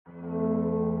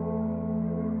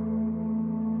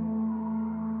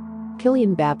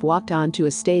Kylian Mbappé walked onto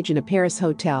a stage in a Paris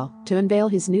hotel to unveil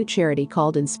his new charity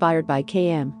called Inspired by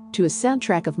KM, to a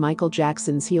soundtrack of Michael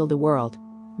Jackson's Heal the World.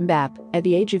 Mbappé, at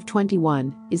the age of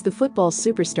 21, is the football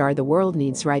superstar the world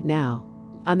needs right now.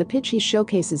 On the pitch he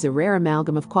showcases a rare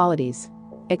amalgam of qualities: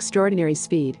 extraordinary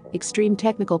speed, extreme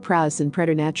technical prowess and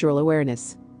preternatural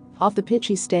awareness. Off the pitch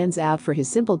he stands out for his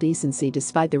simple decency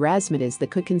despite the razzmatazz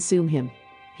that could consume him.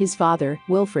 His father,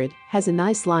 Wilfried, has a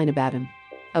nice line about him.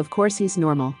 Of course he's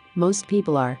normal, most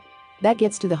people are. That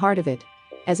gets to the heart of it.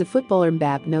 As a footballer,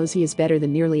 Mbappé knows he is better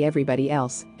than nearly everybody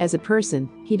else. As a person,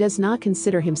 he does not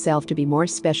consider himself to be more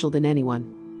special than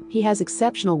anyone. He has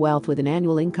exceptional wealth with an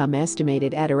annual income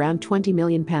estimated at around £20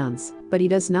 million, but he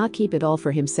does not keep it all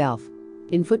for himself.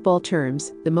 In football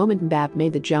terms, the moment Mbappé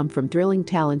made the jump from thrilling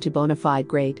talent to bona fide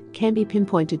great can be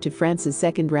pinpointed to France's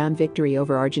second-round victory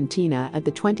over Argentina at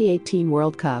the 2018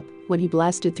 World Cup, when he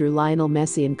blasted through Lionel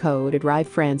Messi and co. to drive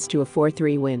France to a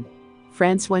 4-3 win.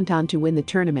 France went on to win the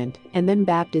tournament, and then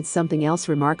Mbappé did something else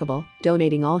remarkable,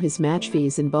 donating all his match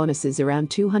fees and bonuses, around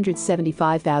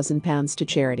 £275,000, to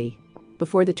charity.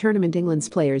 Before the tournament, England's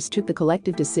players took the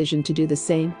collective decision to do the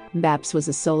same. Mbappe's was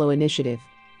a solo initiative.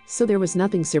 So there was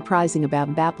nothing surprising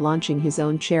about Mbappé launching his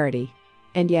own charity.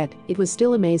 And yet, it was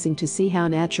still amazing to see how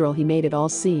natural he made it all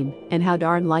seem, and how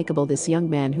darn likable this young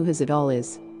man who has it all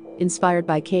is. Inspired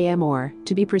by KM, or,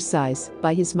 to be precise,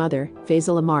 by his mother,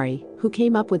 Faisal Amari, who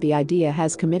came up with the idea,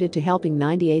 has committed to helping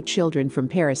 98 children from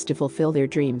Paris to fulfill their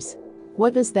dreams.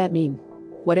 What does that mean?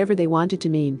 Whatever they want it to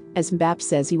mean, as Mbappé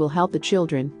says he will help the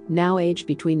children, now aged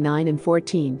between 9 and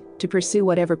 14, to pursue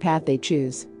whatever path they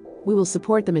choose. We will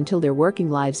support them until their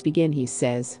working lives begin, he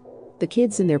says. The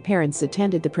kids and their parents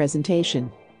attended the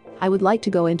presentation. I would like to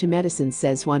go into medicine,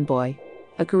 says one boy.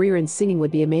 A career in singing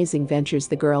would be amazing, ventures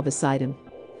the girl beside him.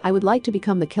 I would like to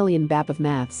become the Kylian Mbappé of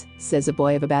maths, says a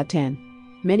boy of about 10.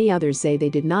 Many others say they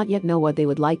did not yet know what they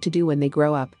would like to do when they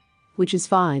grow up. Which is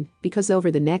fine, because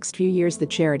over the next few years the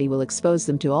charity will expose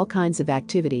them to all kinds of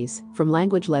activities, from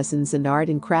language lessons and art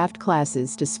and craft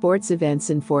classes to sports events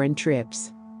and foreign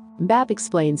trips. Mbappé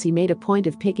explains he made a point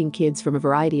of picking kids from a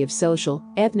variety of social,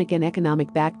 ethnic and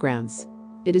economic backgrounds.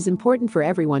 It is important for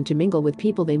everyone to mingle with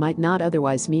people they might not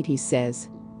otherwise meet, he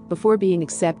says. Before being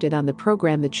accepted on the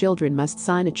program, the children must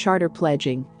sign a charter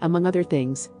pledging, among other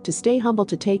things, to stay humble,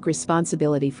 to take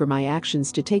responsibility for my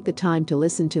actions, to take the time to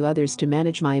listen to others, to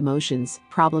manage my emotions,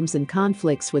 problems and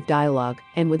conflicts with dialogue,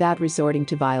 and without resorting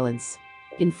to violence.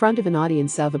 In front of an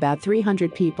audience of about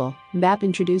 300 people, Mbappé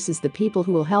introduces the people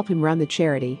who will help him run the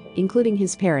charity, including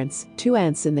his parents, 2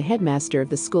 aunts and the headmaster of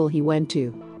the school he went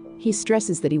to. He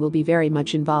stresses that he will be very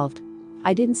much involved.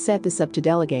 I didn't set this up to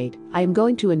delegate, I am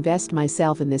going to invest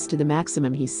myself in this to the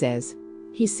maximum, he says.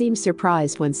 He seems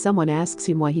surprised when someone asks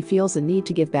him why he feels a need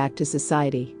to give back to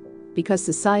society. Because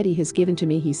society has given to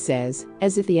me, he says,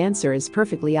 as if the answer is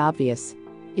perfectly obvious.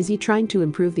 Is he trying to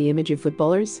improve the image of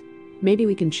footballers? Maybe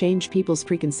we can change people's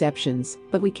preconceptions,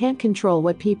 but we can't control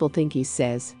what people think, he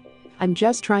says. I'm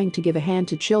just trying to give a hand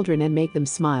to children and make them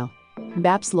smile.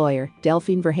 Mbappe's lawyer,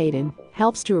 Delphine Verheyden,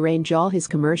 helps to arrange all his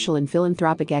commercial and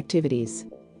philanthropic activities.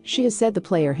 She has said the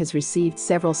player has received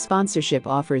several sponsorship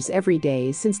offers every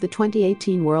day since the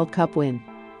 2018 World Cup win.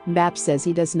 Mbappé says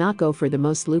he does not go for the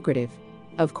most lucrative.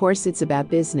 Of course it's about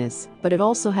business, but it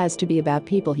also has to be about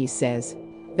people, he says.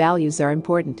 Values are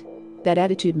important. That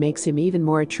attitude makes him even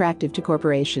more attractive to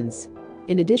corporations.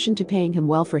 In addition to paying him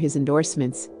well for his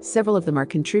endorsements, several of them are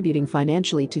contributing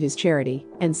financially to his charity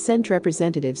and sent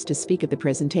representatives to speak at the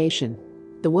presentation.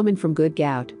 The woman from Good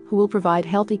Gout, who will provide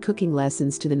healthy cooking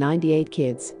lessons to the 98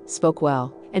 kids, spoke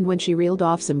well, and when she reeled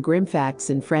off some grim facts,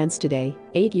 in France today,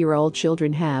 8-year-old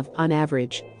children have, on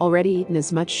average, already eaten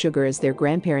as much sugar as their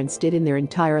grandparents did in their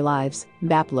entire lives,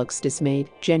 Mbappé looks dismayed,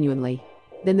 genuinely.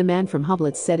 Then the man from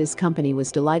Hublot said his company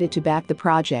was delighted to back the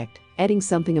project, adding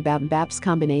something about Mbappe's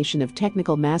combination of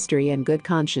technical mastery and good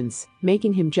conscience,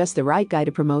 making him just the right guy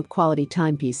to promote quality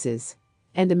timepieces.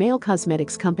 And a male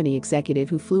cosmetics company executive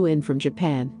who flew in from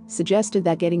Japan suggested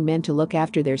that getting men to look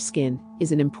after their skin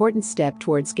is an important step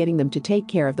towards getting them to take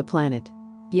care of the planet.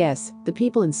 Yes, the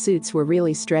people in suits were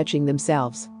really stretching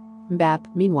themselves. Mbappé,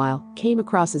 meanwhile, came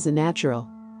across as a natural.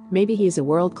 Maybe he is a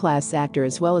world-class actor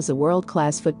as well as a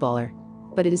world-class footballer.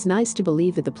 But it is nice to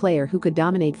believe that the player who could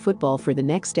dominate football for the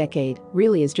next decade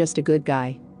really is just a good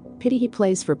guy. Pity he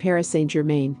plays for Paris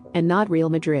Saint-Germain and not Real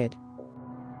Madrid.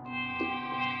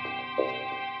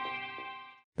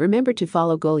 Remember to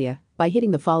follow Golia by hitting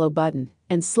the follow button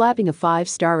and slapping a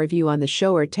 5-star review on the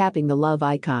show or tapping the love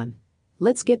icon.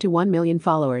 Let's get to 1 million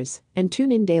followers and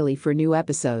tune in daily for new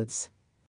episodes.